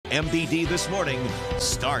WMBD This Morning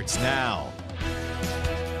starts now.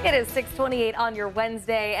 It is 6:28 on your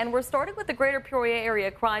Wednesday, and we're starting with the Greater Peoria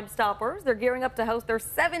Area Crime Stoppers. They're gearing up to host their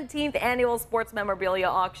 17th annual sports memorabilia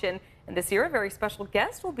auction. And this year, a very special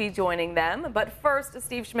guest will be joining them. But first,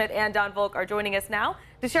 Steve Schmidt and Don Volk are joining us now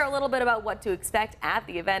to share a little bit about what to expect at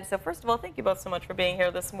the event. So first of all, thank you both so much for being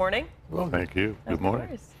here this morning. Well, thank you. Good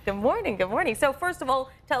morning. Good morning. Good morning. So first of all,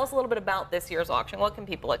 tell us a little bit about this year's auction. What can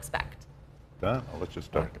people expect? Don, I'll let you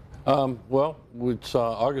start. Well, it's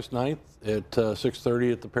August 9th at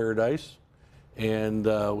 6:30 at the Paradise. And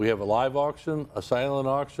we have a live auction, a silent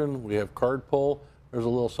auction. We have card pull. There's a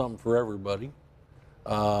little something for everybody.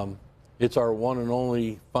 It's our one and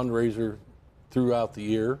only fundraiser throughout the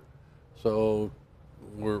year. So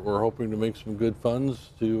we're hoping to make some good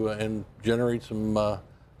funds and generate some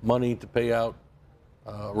money to pay out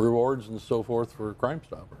rewards and so forth for Crime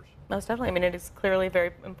Stoppers. Most definitely. I mean, it is clearly a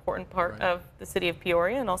very important part of the city of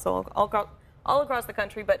Peoria and also all across the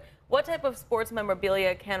country. But what type of sports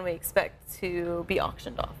memorabilia can we expect to be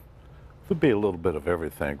auctioned off? There'll be a little bit of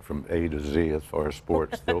everything from A to Z as far as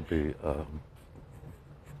sports. There'll be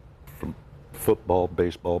from football,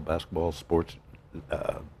 baseball, basketball, sports,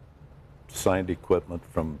 signed equipment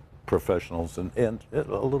from professionals, and a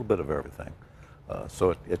little bit of everything.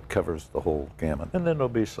 So it covers the whole gamut. And then there'll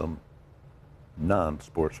be some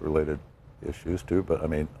non-sports related issues too, but I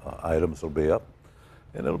mean, items will be up,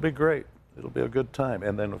 and it'll be great. It'll be a good time.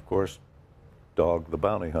 And then, of course, Dog the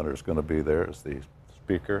Bounty Hunter is going to be there as the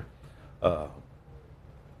speaker.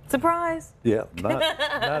 Surprise! Yeah,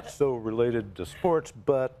 not so related to sports,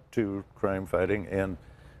 but to crime fighting, and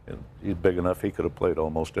he's big enough he could have played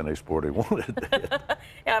almost any sport he wanted.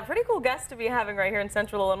 Yeah, a pretty cool guest to be having right here in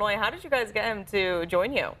Central Illinois. How did you guys get him to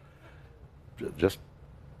join you? Just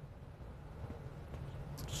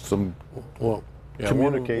some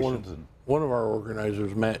communications. One of our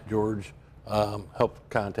organizers, Matt George, helped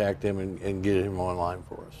contact him and get him online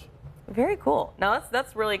for us. Very cool. Now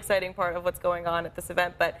that's really exciting part of what's going on at this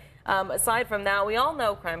event. But aside from that, we all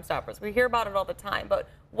know Crime Stoppers. We hear about it all the time. But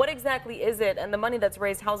what exactly is it, and the money that's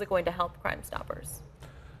raised, how's it going to help Crime Stoppers?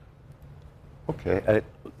 Okay,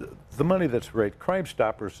 the money that's raised, Crime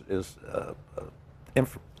Stoppers is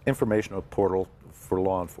informational portal for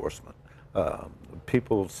law enforcement.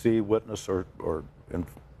 People see, witness, or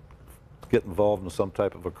get involved in some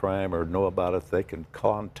type of a crime or know about it, they can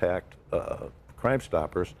contact Crime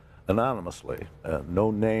Stoppers anonymously.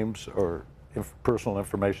 No names or personal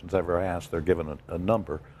information is ever asked. They're given a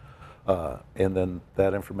number. And then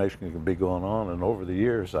that information can be going on. And over the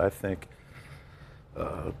years, I think,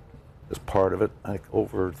 as part of it, I think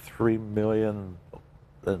over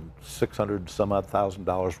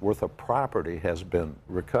 $3,600,000 worth of property has been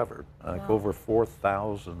recovered. I think over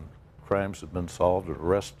 4,000 crimes have been solved,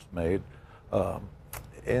 arrests made.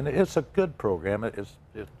 And it's a good program. It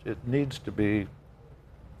needs to be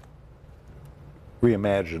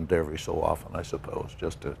reimagined every so often, I suppose,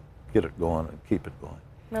 just to get it going and keep it going.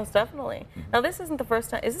 Most definitely. Now, this isn't the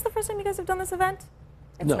first time. Is this the first time you guys have done this event?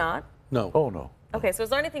 It's No. not? No. Oh, no. Okay, so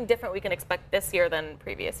is there anything different we can expect this year than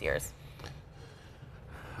previous years?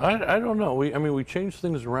 I don't know. We changed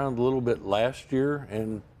things around a little bit last year,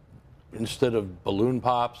 and instead of balloon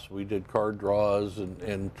pops, we did card draws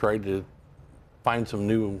and tried to find some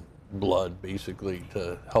new blood, basically,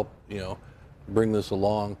 to help, bring this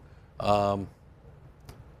along.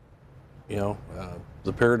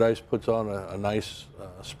 The Paradise puts on a nice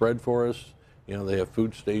spread for us. They have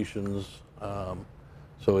food stations,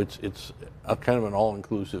 so it's a kind of an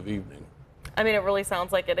all-inclusive evening. I mean, it really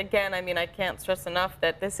sounds like it. Again, I mean, I can't stress enough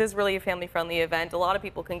that this is really a family-friendly event. A lot of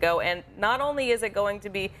people can go, and not only is it going to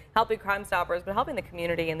be helping Crime Stoppers, but helping the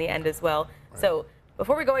community in the end as well. Right. So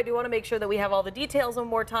before we go, I do want to make sure that we have all the details one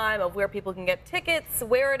more time of where people can get tickets,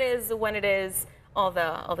 where it is, when it is, all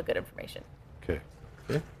the good information. Okay.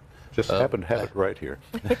 Just happen to have it right here.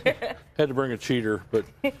 Had to bring a cheater, but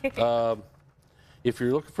if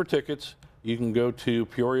you're looking for tickets, you can go to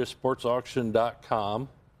PeoriaSportsAuction.com,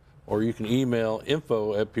 or you can email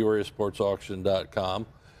info@PeoriaSportsAuction.com.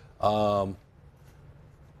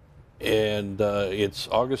 And it's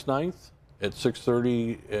August 9th at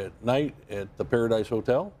 6:30 at night at the Paradise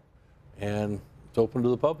Hotel, and it's open to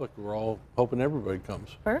the public. We're all hoping everybody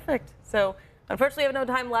comes. Perfect. So unfortunately, we have no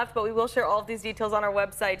time left, but we will share all of these details on our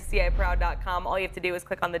website, ciproud.com. All you have to do is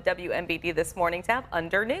click on the WMBD This Morning tab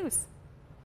under News.